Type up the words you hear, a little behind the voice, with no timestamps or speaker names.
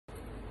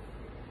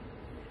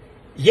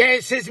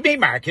Yes, it's me,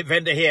 Market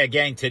Vendor, here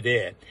again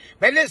today.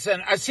 But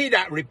listen, I see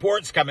that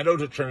reports coming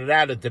out of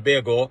Trinidad and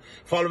Tobago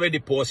following the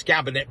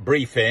post-cabinet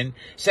briefing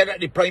said that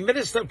the Prime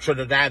Minister of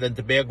Trinidad and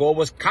Tobago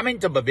was coming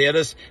to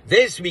Barbados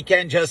this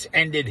weekend, just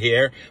ended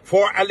here,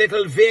 for a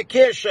little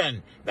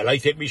vacation. Well, I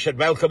think we should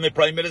welcome the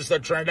Prime Minister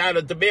of Trinidad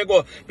and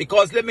Tobago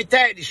because let me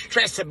tell you, the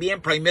stress of being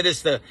Prime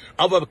Minister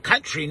of a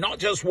country, not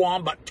just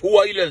one, but two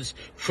islands,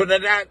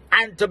 Trinidad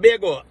and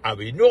Tobago. And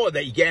we know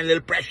that you get a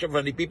little pressure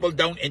from the people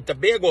down in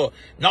Tobago,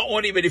 not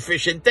only with the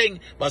fishing thing,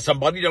 but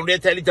somebody down there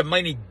telling to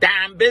mind the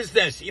damn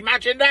business.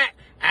 Imagine that.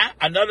 Huh?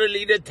 Another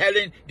leader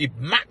telling the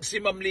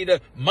maximum leader,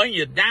 mind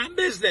your damn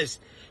business.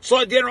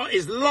 So there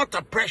is a lot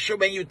of pressure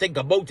when you think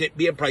about it,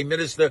 being Prime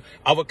Minister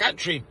of a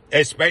country,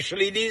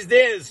 especially these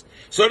days.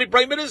 So the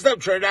Prime Minister of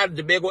Trinidad and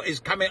Tobago is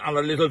coming on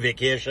a little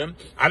vacation,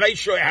 and I'm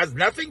sure it has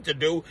nothing to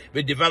do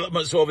with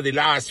developments over the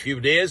last few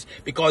days,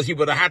 because he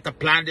would have had to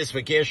plan this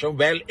vacation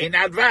well in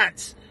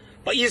advance.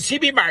 But you see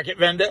me, Market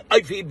Vendor,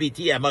 I feel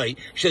BTMI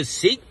should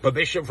seek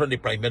permission from the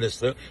Prime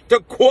Minister to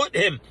quote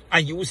him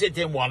and use it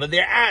in one of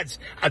their ads.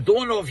 I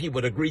don't know if he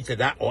would agree to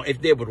that or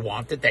if they would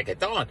want to take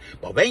it on.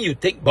 But when you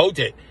think about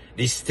it,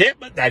 the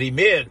statement that he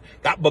made,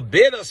 that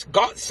Barbados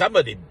got some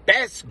of the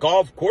best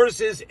golf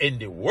courses in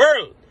the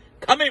world,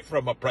 coming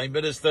from a Prime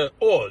Minister,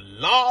 oh,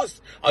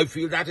 lost, I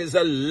feel that is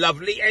a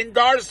lovely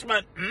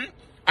endorsement.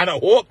 And I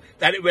hope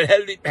that it will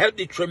help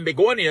the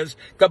Trimbigonians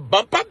to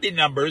bump up the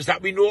numbers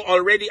that we know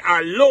already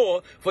are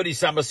low for the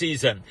summer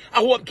season. I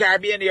hope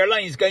Caribbean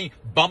Airlines going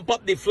bump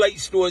up the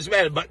flights too as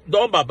well, but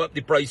don't bump up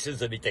the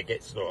prices of the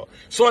tickets though,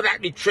 so that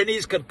the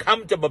Trinis can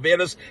come to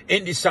Barbados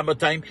in the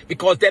summertime,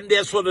 because them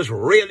there sort of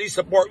really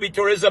support with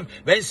tourism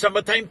when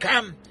summertime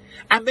come.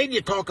 And when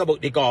you talk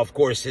about the golf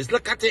courses,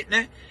 look at it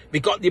now. We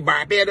got the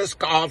Barbados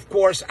golf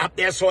course up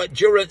there, so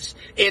Endurance,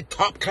 a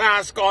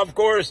top-class golf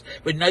course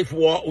with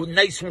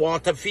nice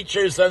water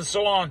features and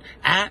so on,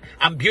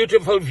 and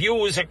beautiful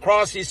views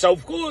across the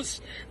south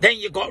coast. Then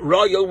you got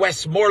Royal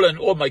Westmoreland.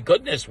 Oh my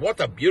goodness, what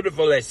a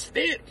beautiful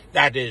estate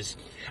that is.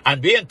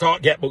 And we ain't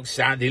talked yet about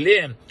Sandy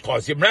Lane,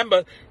 because you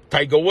remember,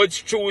 Tiger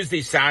Woods chose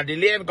the Sandy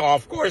Lane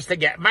golf course to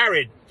get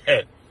married.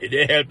 It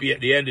didn't help you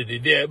at the end of the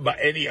day, but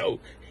anyhow.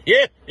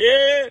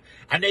 Yeah.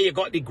 And there you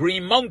got the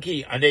Green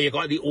Monkey, and there you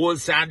got the old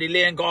Sandy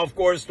Lane golf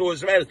course too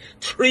as well.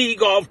 3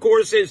 golf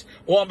courses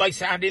owned by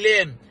Sandy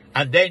Lane.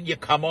 And then you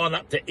come on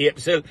up to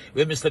Apes Hill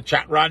with Mr.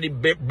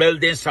 Chatrani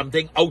building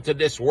something out of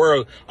this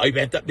world. I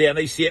went up there and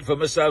I see it for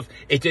myself.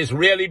 It is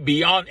really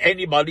beyond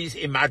anybody's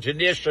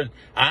imagination.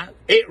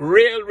 It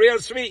real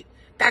sweet.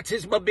 That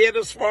is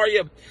Barbados for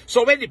you.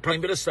 So when the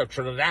Prime Minister of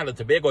Trinidad and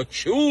Tobago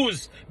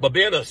choose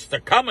Barbados to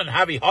come and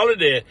have a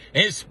holiday,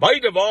 in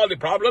spite of all the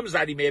problems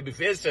that he may be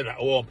facing at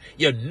home,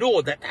 you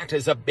know that that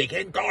is a big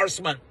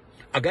endorsement.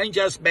 Again,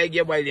 just beg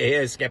you while you're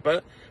here,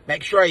 Skipper,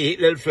 make sure you eat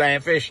little flying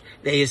fish.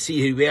 There you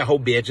see how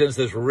Bajans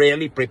is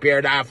really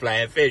prepared our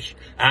flying fish.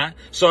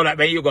 So that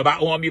when you go back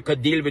home, you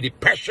could deal with the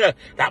pressure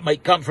that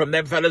might come from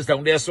them fellas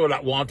down there, so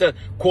that want to,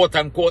 quote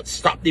unquote,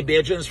 stop the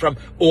Bajans from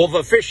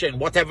overfishing,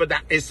 whatever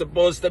that is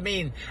supposed to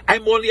mean.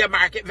 I'm only a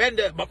market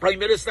vendor, but Prime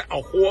Minister,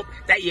 I hope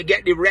that you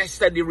get the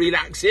rest and the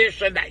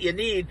relaxation that you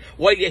need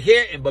while you're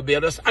here in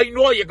Barbados. I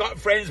know you got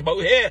friends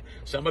about here.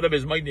 Some of them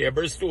is my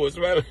neighbors too as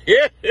well.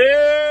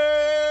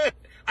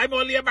 I'm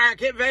only a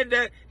market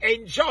vendor.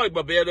 Enjoy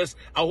Barbados.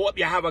 I hope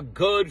you have a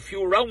good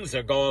few rounds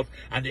of golf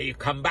and that you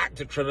come back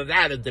to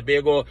Trinidad and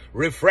Tobago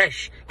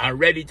refreshed and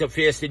ready to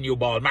face the new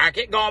ball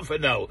market. Gone for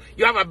now.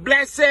 You have a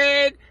blessed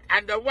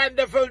and a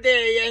wonderful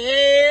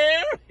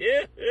day. You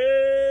hear?